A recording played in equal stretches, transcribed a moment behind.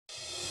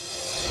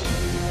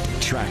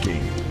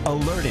Tracking,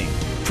 alerting,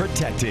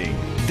 protecting.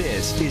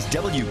 This is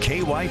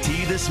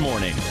WKYT This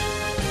Morning.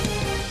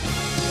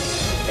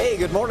 Hey,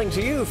 good morning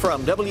to you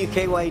from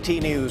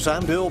WKYT News.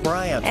 I'm Bill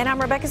Bryant. And I'm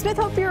Rebecca Smith.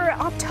 Hope your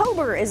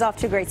October is off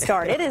to a great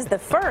start. It is the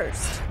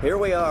first. Here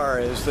we are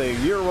as the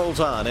year rolls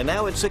on. And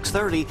now at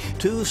 6:30,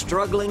 two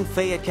struggling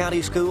Fayette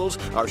County schools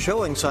are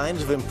showing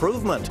signs of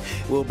improvement.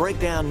 We'll break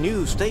down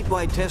new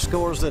statewide test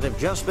scores that have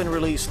just been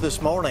released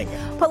this morning.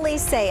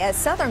 Police say a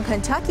southern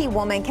Kentucky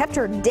woman kept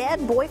her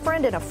dead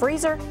boyfriend in a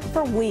freezer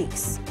for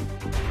weeks.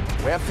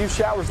 We have a few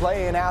showers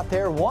laying out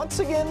there once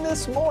again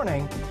this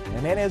morning.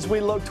 And then as we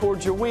look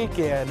towards your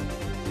weekend,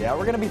 we're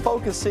going to be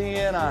focusing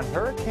in on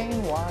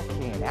Hurricane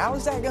Joaquin. How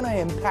is that going to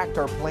impact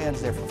our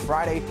plans there for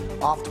Friday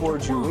off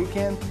towards your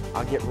weekend?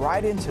 I'll get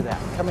right into that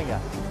coming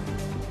up.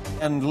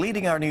 And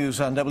leading our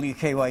news on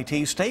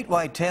WKYT,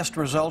 statewide test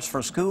results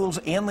for schools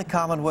in the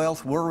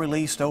Commonwealth were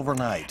released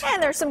overnight.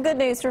 And there's some good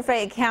news for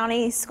Fayette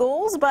County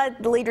schools,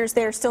 but the leaders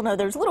there still know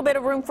there's a little bit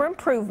of room for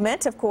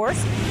improvement, of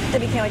course.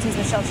 WKYT's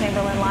Michelle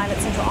Chamberlain live at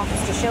Central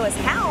Office to show us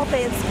how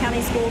Fayette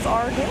County schools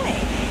are doing.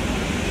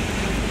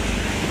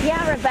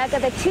 Yeah, Rebecca,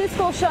 the two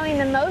schools showing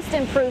the most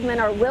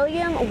improvement are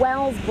William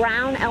Wells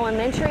Brown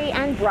Elementary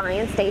and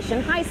Bryan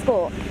Station High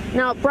School.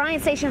 Now, Bryan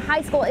Station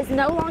High School is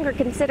no longer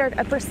considered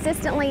a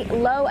persistently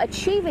low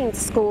achieving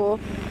school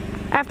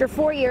after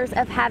 4 years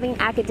of having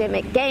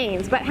academic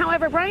gains. But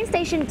however, Bryan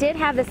Station did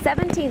have the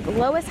 17th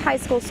lowest high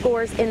school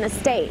scores in the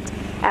state.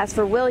 As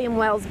for William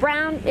Wells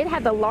Brown, it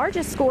had the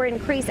largest score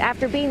increase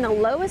after being the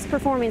lowest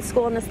performing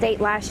school in the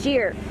state last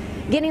year.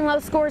 Getting low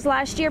scores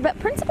last year, but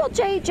Principal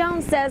Jay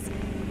Jones says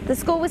the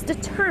school was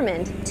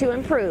determined to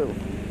improve.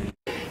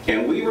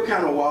 And we were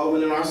kind of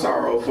wallowing in our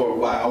sorrow for a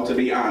while, to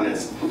be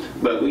honest.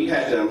 But we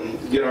had to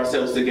get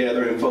ourselves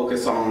together and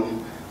focus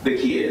on the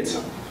kids.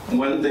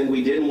 One thing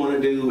we didn't want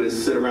to do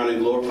is sit around and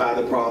glorify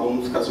the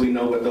problems, because we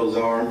know what those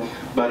are.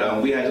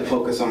 But we had to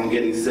focus on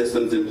getting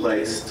systems in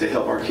place to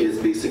help our kids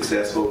be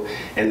successful.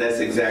 And that's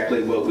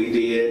exactly what we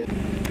did.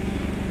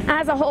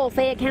 As a whole,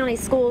 Fayette County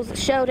schools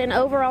showed an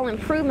overall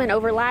improvement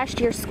over last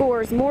year's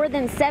scores. More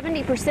than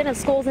 70% of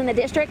schools in the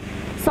district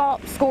saw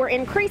score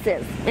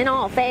increases. In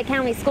all, Fayette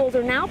County schools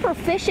are now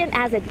proficient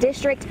as a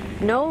district,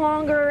 no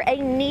longer a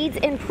needs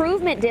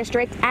improvement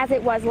district as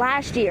it was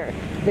last year.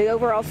 The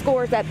overall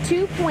score is up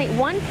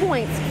 2.1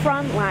 points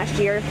from last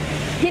year.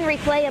 Henry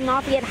Clay and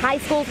Lafayette High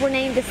Schools were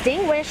named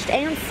distinguished,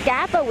 and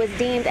Scapa was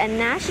deemed a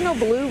National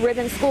Blue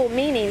Ribbon School,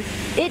 meaning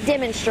it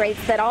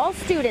demonstrates that all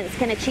students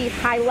can achieve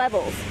high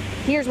levels.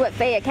 Here's what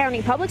Fayette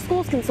County Public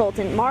Schools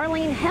consultant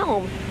Marlene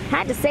Helm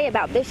had to say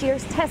about this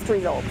year's test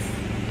results.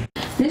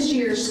 This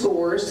year's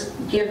scores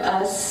give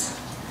us,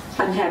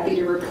 I'm happy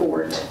to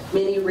report,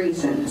 many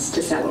reasons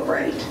to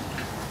celebrate.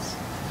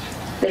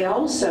 They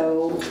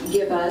also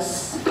give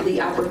us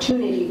the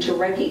opportunity to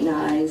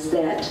recognize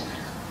that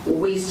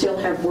we still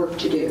have work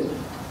to do.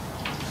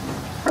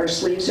 Our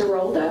sleeves are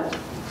rolled up.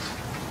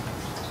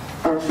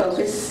 Our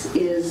focus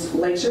is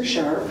laser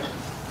sharp.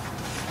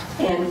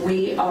 And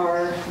we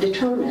are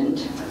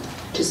determined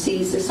to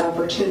seize this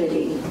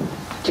opportunity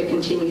to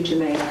continue to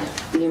make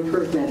the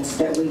improvements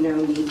that we know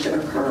need to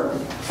occur.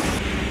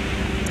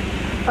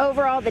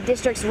 Overall, the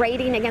district's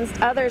rating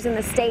against others in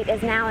the state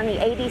is now in the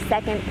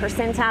 82nd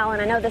percentile,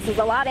 and I know this is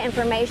a lot of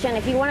information.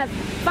 If you want to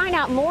find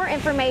out more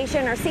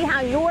information or see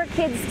how your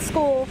kid's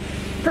school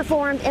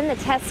performed in the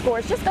test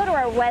scores, just go to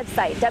our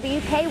website,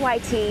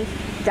 WKYT.com.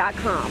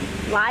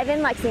 Live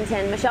in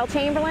Lexington, Michelle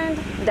Chamberlain,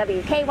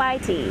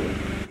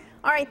 WKYT.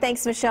 All right,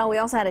 thanks, Michelle. We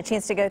also had a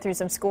chance to go through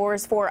some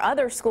scores for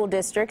other school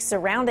districts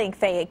surrounding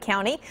Fayette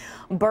County.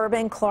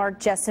 Bourbon, Clark,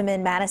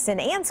 Jessamine,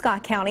 Madison, and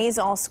Scott counties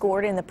all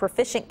scored in the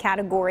proficient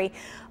category.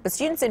 But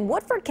students in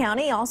Woodford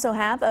County also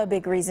have a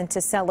big reason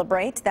to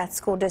celebrate. That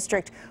school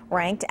district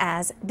ranked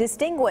as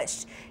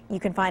distinguished.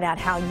 You can find out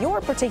how your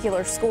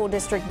particular school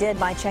district did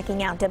by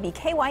checking out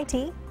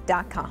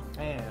WKYT.com.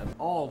 And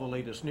all the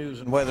latest news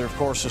and weather, of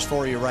course, is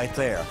for you right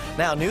there.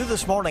 Now, new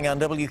this morning on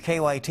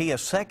WKYT, a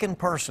second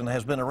person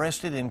has been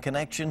arrested in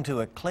connection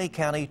to a Clay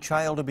County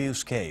child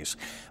abuse case.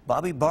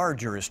 Bobby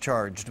Barger is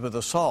charged with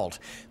assault.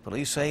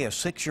 Police say a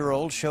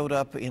 6-year-old showed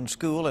up in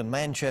school in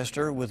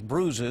Manchester with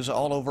bruises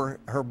all over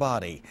her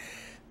body.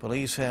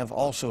 Police have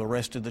also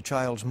arrested the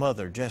child's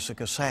mother,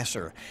 Jessica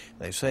Sasser.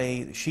 They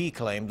say she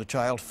claimed the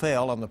child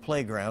fell on the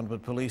playground,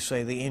 but police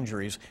say the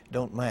injuries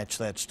don't match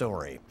that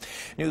story.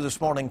 New this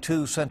morning,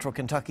 2 Central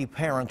Kentucky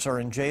parents are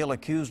in jail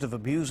accused of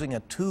abusing a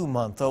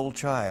 2-month-old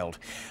child.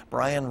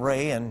 Brian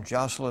Ray and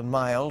Jocelyn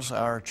Miles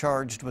are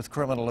charged with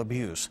criminal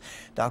abuse.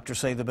 Doctors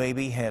say the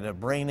baby had a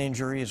brain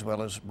injury as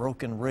well as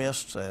broken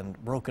wrists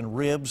and broken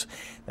ribs.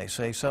 They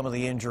say some of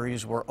the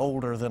injuries were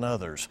older than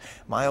others.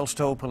 Miles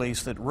told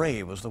police that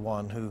Ray was the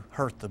one who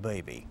hurt the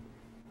baby.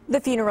 The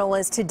funeral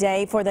is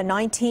today for the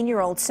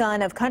 19-year-old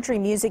son of country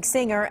music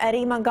singer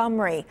Eddie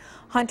Montgomery.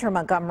 Hunter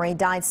Montgomery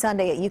died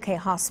Sunday at UK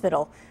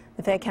Hospital.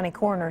 The Fayette County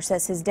coroner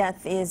says his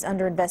death is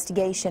under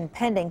investigation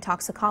pending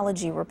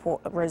toxicology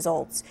report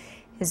results.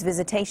 His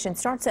visitation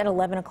starts at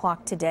 11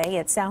 o'clock today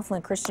at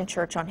Southland Christian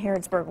Church on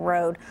Harrodsburg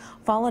Road,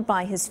 followed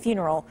by his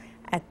funeral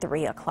at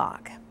 3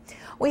 o'clock.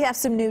 We have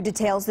some new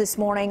details this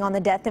morning on the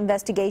death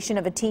investigation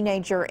of a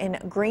teenager in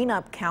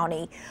Greenup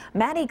County.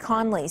 Maddie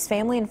Conley's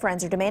family and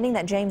friends are demanding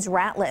that James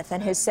Ratliff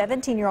and his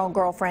 17-year-old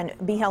girlfriend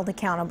be held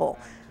accountable.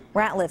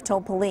 Ratliff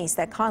told police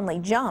that Conley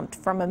jumped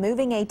from a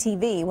moving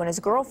ATV when his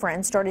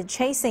girlfriend started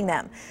chasing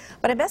them.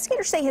 But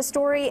investigators say his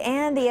story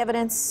and the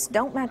evidence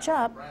don't match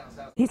up.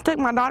 He took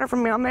my daughter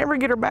from me. I'll never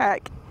get her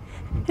back.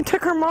 He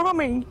took her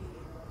mommy.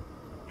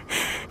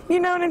 You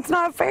know, and it's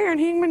not fair. And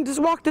he even just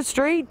walked the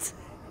streets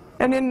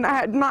and then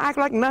not act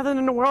like nothing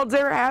in the world's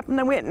ever happened.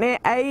 They went and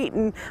ate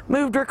and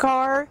moved her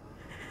car.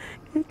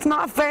 It's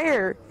not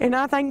fair. And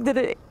I think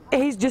that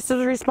he's just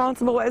as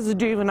responsible as the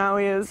juvenile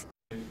is.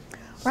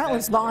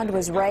 Ratliff's bond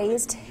was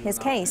raised. His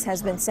case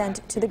has been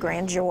sent to the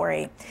grand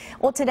jury.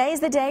 Well, today's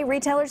the day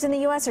retailers in the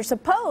U.S. are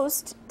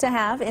supposed to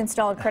have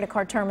installed credit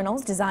card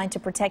terminals designed to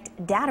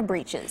protect data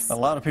breaches. A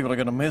lot of people are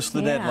going to miss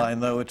the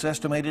deadline, though. It's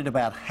estimated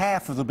about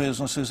half of the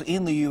businesses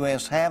in the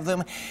U.S. have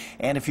them.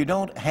 And if you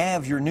don't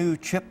have your new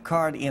chip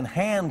card in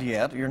hand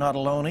yet, you're not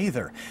alone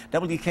either.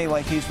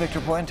 WKYT's Victor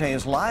Puente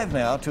is live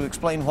now to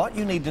explain what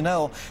you need to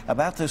know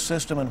about this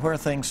system and where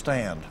things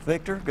stand.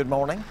 Victor, good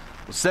morning.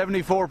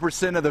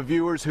 74% of the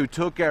viewers who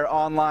took our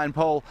online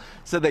poll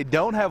said they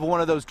don't have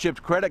one of those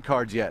chipped credit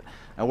cards yet.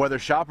 And whether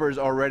shoppers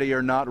are ready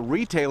or not,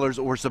 retailers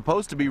were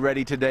supposed to be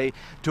ready today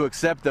to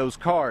accept those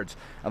cards.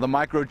 Now, the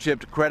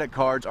microchipped credit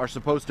cards are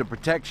supposed to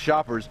protect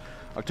shoppers.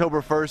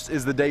 October 1st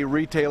is the day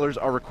retailers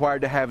are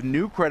required to have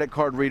new credit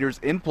card readers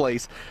in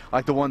place,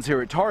 like the ones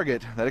here at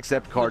Target that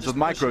accept cards with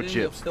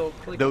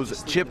microchips.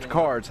 Those chipped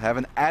cards have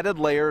an added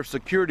layer of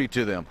security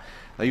to them.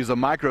 They use a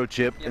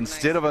microchip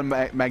instead of a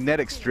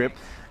magnetic strip.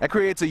 That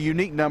creates a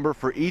unique number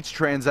for each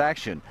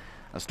transaction.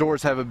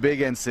 Stores have a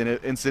big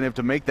incentive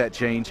to make that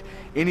change.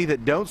 Any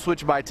that don't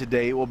switch by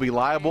today will be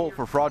liable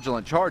for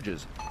fraudulent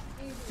charges.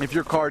 If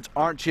your cards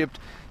aren't chipped,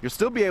 you'll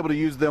still be able to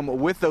use them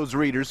with those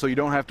readers, so you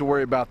don't have to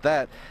worry about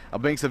that.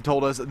 Banks have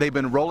told us they've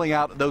been rolling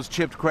out those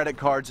chipped credit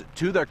cards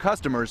to their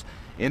customers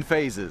in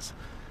phases.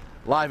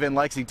 Live in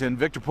Lexington,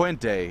 Victor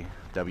Puente,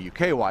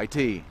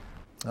 WKYT.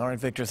 All right,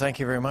 Victor, thank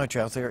you very much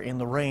out there in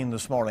the rain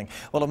this morning.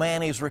 Well, a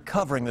man is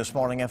recovering this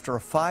morning after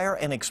a fire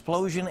and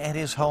explosion at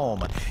his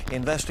home.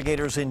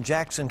 Investigators in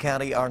Jackson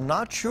County are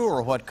not sure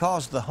what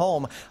caused the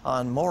home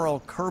on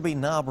Morrill Kirby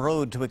Knob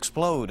Road to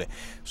explode.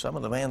 Some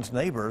of the man's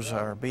neighbors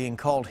are being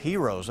called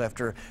heroes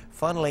after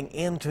funneling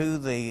into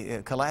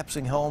the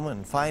collapsing home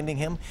and finding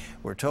him.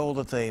 We're told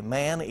that the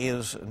man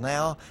is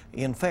now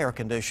in fair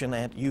condition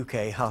at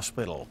UK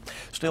Hospital.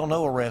 Still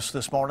no arrests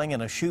this morning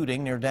in a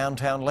shooting near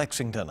downtown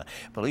Lexington.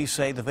 Police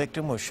say the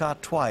victim was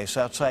shot twice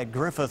outside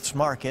Griffith's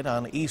Market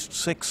on East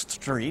 6th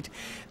Street.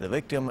 The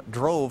victim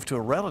drove to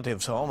a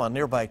relative's home on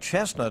nearby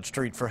Chestnut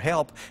Street for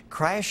help,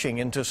 crashing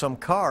into some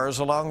cars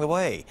along the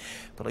way.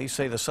 Police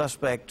say the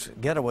suspect's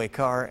getaway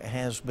car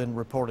has been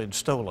reported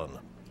stolen.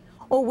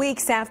 Well,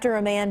 weeks after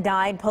a man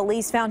died,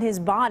 police found his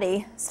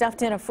body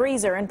stuffed in a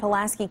freezer in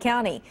Pulaski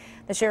County.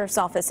 The sheriff's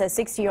office says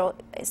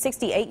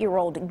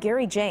 68-year-old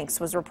Gary Jenks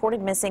was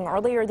reported missing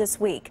earlier this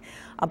week.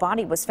 A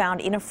body was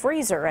found in a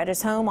freezer at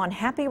his home on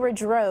Happy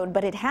Ridge Road,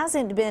 but it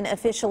hasn't been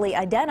officially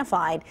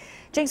identified.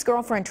 Jenks'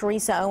 girlfriend,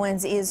 Teresa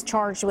Owens, is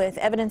charged with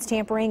evidence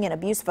tampering and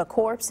abuse of a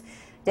corpse.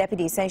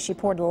 Deputies say she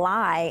poured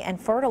lye and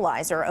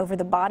fertilizer over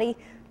the body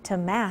to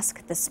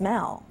mask the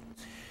smell.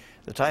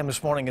 The time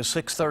this morning is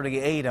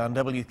 6:38 on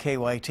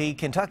WKYT.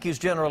 Kentucky's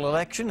general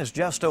election is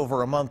just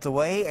over a month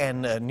away,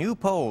 and a new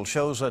poll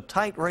shows a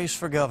tight race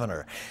for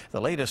governor. The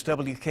latest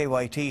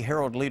WKYT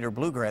Herald Leader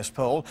Bluegrass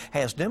poll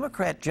has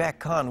Democrat Jack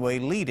Conway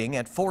leading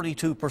at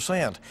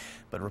 42%.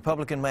 But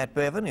Republican Matt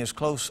Bevin is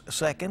close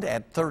second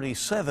at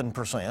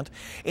 37%.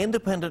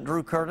 Independent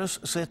Drew Curtis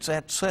sits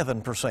at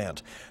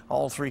 7%.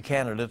 All three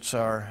candidates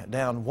are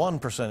down 1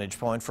 percentage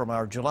point from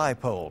our July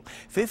poll.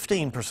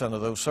 15%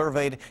 of those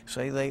surveyed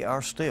say they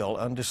are still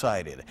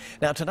undecided.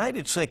 Now, tonight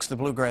at 6, the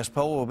Bluegrass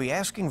poll will be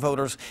asking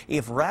voters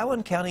if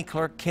Rowan County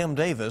Clerk Kim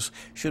Davis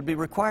should be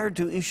required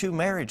to issue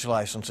marriage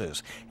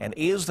licenses. And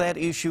is that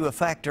issue a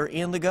factor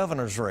in the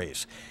governor's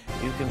race?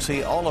 You can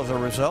see all of the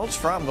results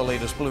from the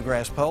latest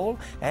Bluegrass poll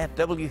at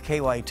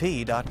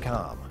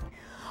WKYT.com.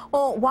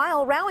 Well,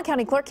 while Rowan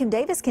County Clerk Kim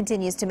Davis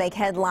continues to make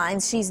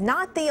headlines, she's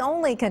not the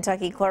only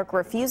Kentucky clerk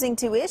refusing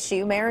to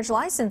issue marriage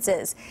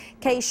licenses.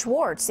 Kay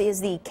Schwartz is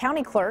the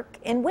county clerk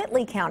in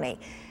Whitley County.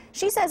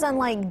 She says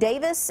unlike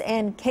Davis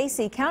and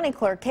Casey County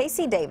Clerk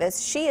Casey Davis,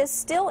 she is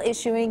still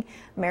issuing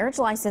marriage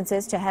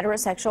licenses to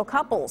heterosexual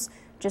couples,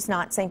 just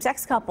not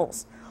same-sex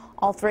couples.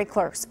 All three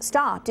clerks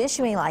stopped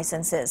issuing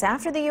licenses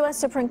after the U.S.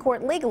 Supreme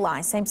Court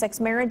legalized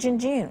same-sex marriage in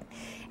June.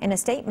 In a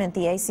statement,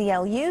 the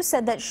ACLU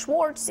said that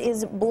Schwartz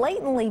is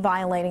blatantly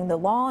violating the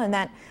law and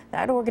that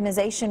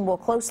organization will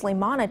closely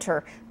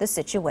monitor the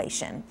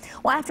situation.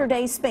 Well, after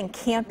days spent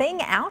camping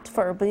out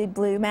for Big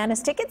Blue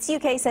Madness tickets,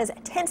 UK says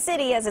Tent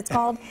City, as it's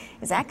called,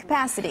 is at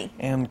capacity.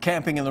 And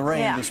camping in the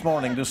rain this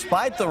morning.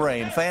 Despite the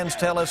rain, fans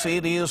tell us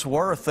it is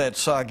worth that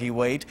soggy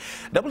wait.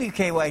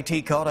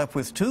 WKYT caught up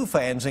with two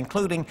fans,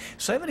 including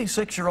 76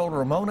 26-year-old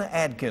Ramona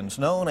Adkins,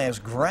 known as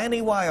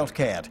Granny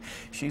Wildcat.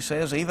 She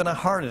says even a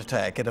heart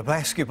attack at a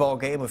basketball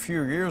game a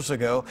few years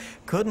ago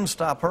couldn't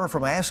stop her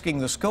from asking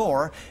the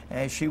score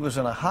as she was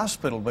in a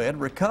hospital bed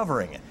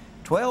recovering.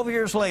 12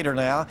 years later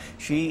now,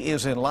 she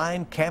is in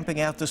line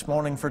camping out this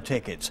morning for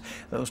tickets.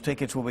 Those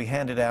tickets will be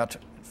handed out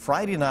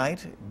Friday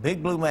night.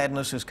 Big Blue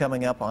Madness is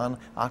coming up on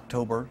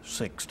October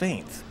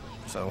 16th.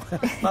 So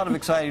a lot of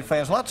excited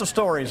fans, lots of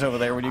stories over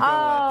there when you go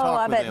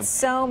talk with them. I bet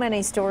so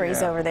many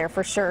stories over there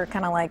for sure.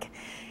 Kind of like,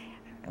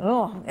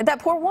 oh, that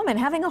poor woman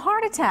having a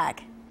heart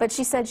attack. But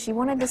she said she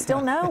wanted to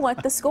still know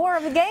what the score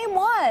of the game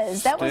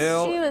was. That was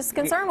she was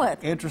concerned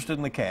with. Interested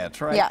in the Cats,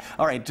 right? Yeah.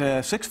 All right,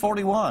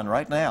 6:41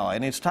 right now,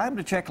 and it's time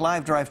to check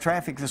live drive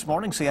traffic this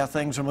morning, see how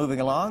things are moving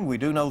along. We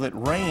do know that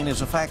rain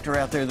is a factor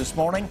out there this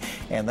morning,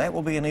 and that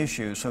will be an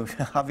issue. So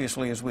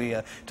obviously, as we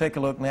take a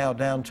look now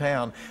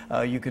downtown,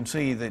 you can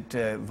see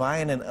that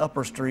Vine and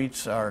Upper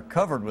Streets are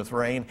covered with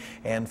rain,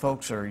 and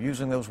folks are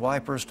using those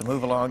wipers to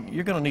move along.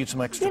 You're going to need some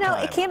extra time. You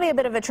know, it can be a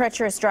bit of a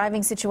treacherous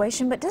driving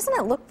situation, but doesn't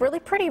it look really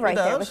pretty right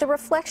there? With the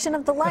reflection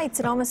of the lights,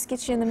 it almost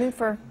gets you in the mood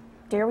for,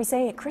 dare we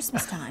say, at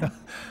Christmas time.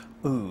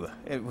 Ooh,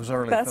 it was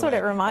early. That's what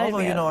it reminded me of.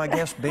 Although, you know, I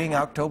guess being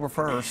October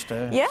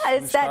 1st. Yeah,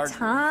 it's that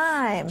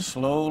time.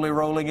 Slowly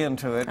rolling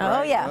into it. Oh,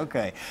 right? yeah.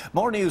 Okay.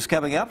 More news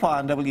coming up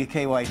on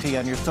WKYT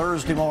on your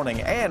Thursday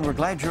morning, and we're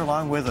glad you're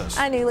along with us.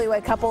 A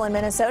newlywed couple in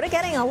Minnesota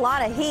getting a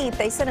lot of heat.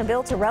 They sent a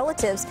bill to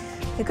relatives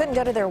who couldn't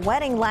go to their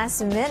wedding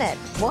last minute.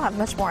 We'll have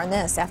much more on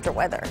this after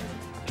weather.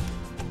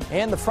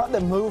 And the front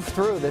that moved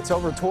through that's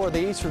over toward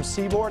the eastern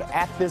seaboard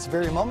at this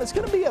very moment is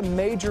going to be a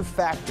major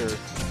factor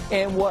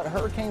in what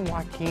Hurricane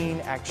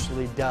Joaquin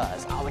actually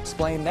does. I'll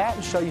explain that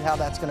and show you how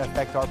that's going to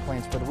affect our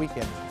plans for the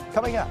weekend.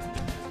 Coming up.